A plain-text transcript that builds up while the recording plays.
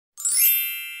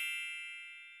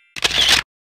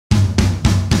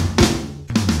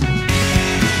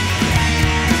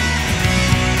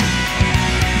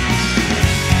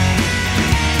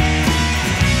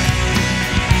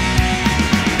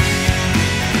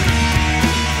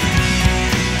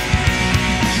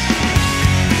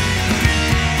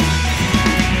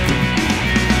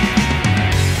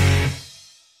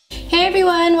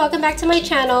welcome back to my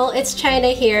channel. It's China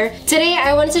here. Today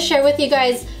I wanted to share with you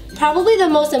guys probably the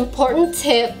most important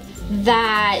tip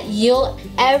that you'll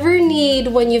ever need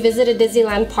when you visit a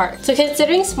Disneyland park. So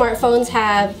considering smartphones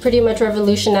have pretty much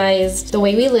revolutionized the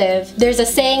way we live, there's a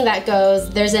saying that goes,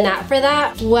 there's an app for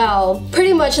that. Well,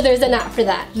 pretty much there's an app for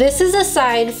that. This is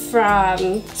aside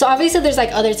from, so obviously there's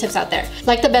like other tips out there,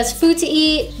 like the best food to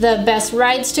eat, the best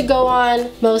rides to go on,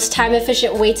 most time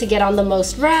efficient way to get on the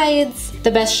most rides,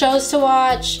 the best shows to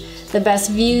watch, the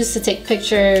best views to take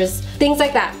pictures, things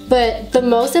like that. But the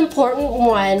most important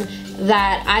one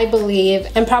that I believe,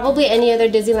 and probably any other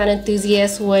Disneyland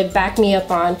enthusiast would back me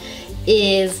up on,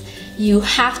 is you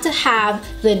have to have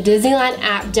the Disneyland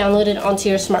app downloaded onto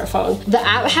your smartphone. The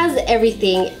app has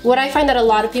everything. What I find that a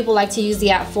lot of people like to use the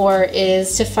app for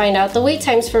is to find out the wait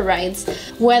times for rides.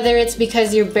 Whether it's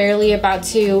because you're barely about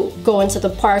to go into the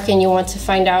park and you want to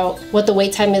find out what the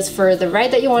wait time is for the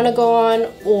ride that you want to go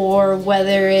on, or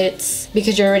whether it's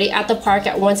because you're already at the park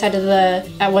at one side of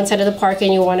the park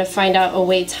and you want to find out a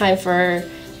wait time for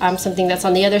something that's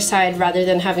on the other side rather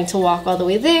than having to walk all the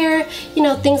way there, you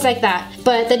know, things like that.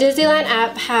 But the Disneyland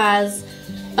app has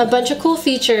a bunch of cool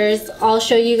features. I'll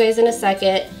show you guys in a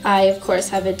second. I, of course,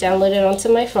 have it downloaded onto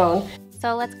my phone.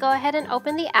 So let's go ahead and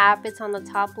open the app. It's on the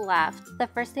top left. The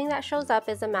first thing that shows up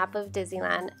is a map of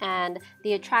Disneyland and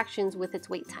the attractions with its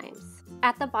wait times.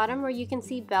 At the bottom where you can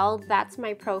see Belle, that's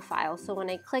my profile. So when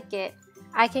I click it,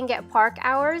 I can get park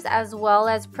hours as well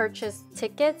as purchase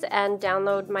tickets and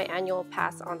download my annual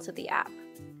pass onto the app.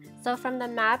 So from the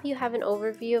map, you have an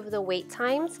overview of the wait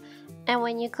times, and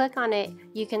when you click on it,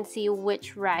 you can see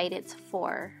which ride it's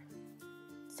for.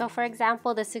 So for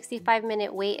example, the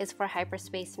 65-minute wait is for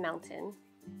Hyperspace Mountain.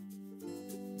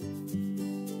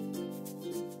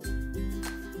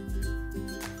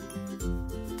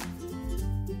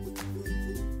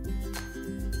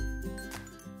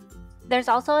 There's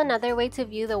also another way to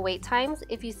view the wait times.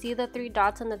 If you see the 3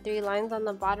 dots and the 3 lines on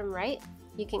the bottom right,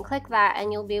 you can click that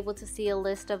and you'll be able to see a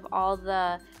list of all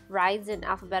the rides in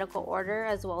alphabetical order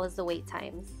as well as the wait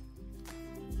times.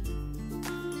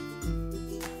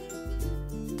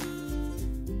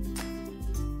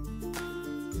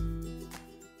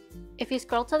 If you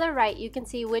scroll to the right, you can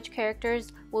see which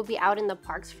characters will be out in the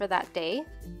parks for that day.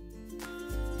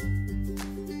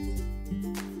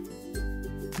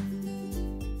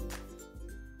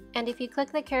 And if you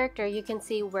click the character, you can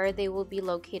see where they will be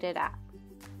located at.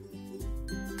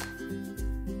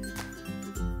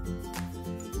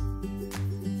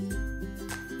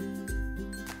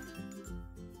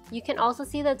 You can also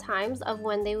see the times of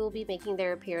when they will be making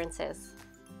their appearances.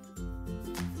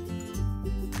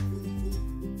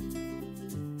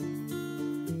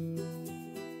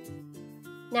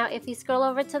 Now, if you scroll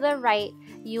over to the right,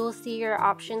 you will see your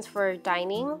options for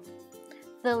dining.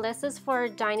 The list is for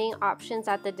dining options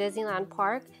at the Disneyland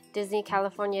Park, Disney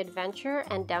California Adventure,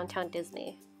 and Downtown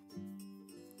Disney.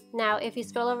 Now, if you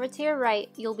scroll over to your right,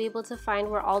 you'll be able to find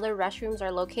where all the restrooms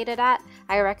are located at.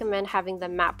 I recommend having the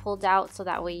map pulled out so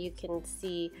that way you can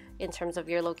see in terms of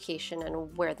your location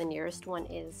and where the nearest one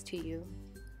is to you.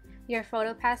 Your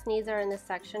PhotoPass needs are in this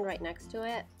section right next to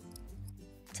it.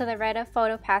 To the right of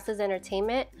PhotoPass is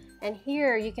entertainment, and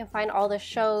here you can find all the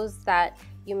shows that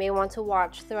you may want to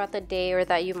watch throughout the day or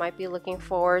that you might be looking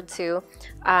forward to.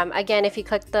 Again, if you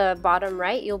click the bottom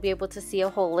right, you'll be able to see a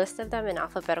whole list of them in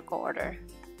alphabetical order.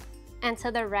 And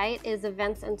to the right is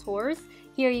events and tours.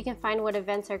 Here you can find what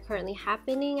events are currently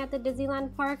happening at the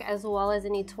Disneyland Park as well as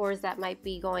any tours that might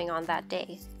be going on that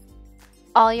day.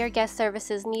 All your guest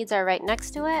services needs are right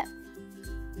next to it.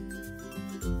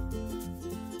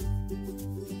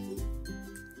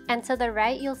 And to the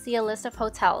right, you'll see a list of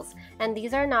hotels. And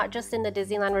these are not just in the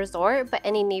Disneyland Resort, but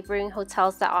any neighboring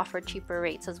hotels that offer cheaper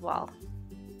rates as well.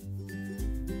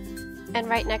 And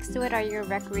right next to it are your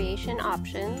recreation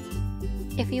options.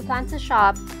 If you plan to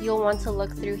shop, you'll want to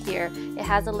look through here. It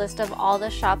has a list of all the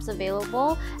shops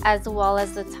available as well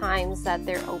as the times that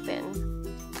they're open.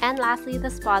 And lastly, the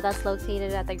spa that's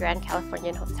located at the Grand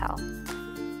Californian Hotel.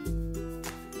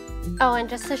 Oh, and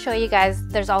just to show you guys,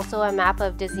 there's also a map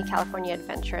of Disney California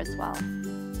Adventure as well.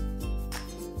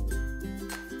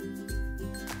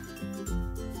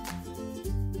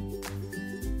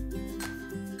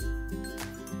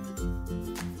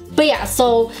 But yeah,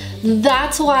 so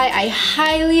that's why I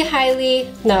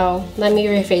let me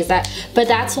rephrase that. But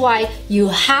that's why you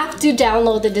have to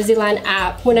download the Disneyland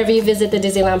app whenever you visit the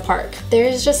Disneyland park.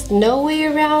 There's just no way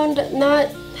around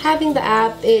not having the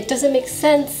app. It doesn't make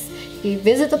sense. If you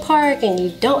visit the park and you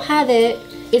don't have it,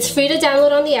 It's free to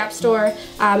download on the App Store.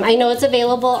 I know it's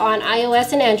available on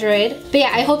iOS and Android. But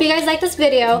yeah, I hope you guys like this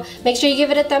video. Make sure you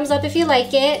give it a thumbs up if you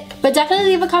like it. But definitely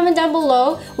leave a comment down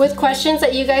below with questions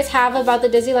that you guys have about the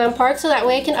Disneyland park, so that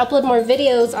way I can upload more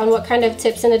videos on what kind of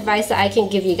tips and advice that I can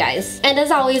give you guys. And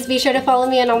as always, be sure to follow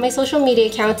me on all my social media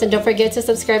accounts, and don't forget to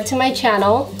subscribe to my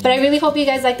channel. But I really hope you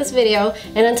guys like this video,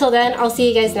 and until then, I'll see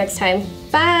you guys next time.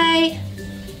 Bye!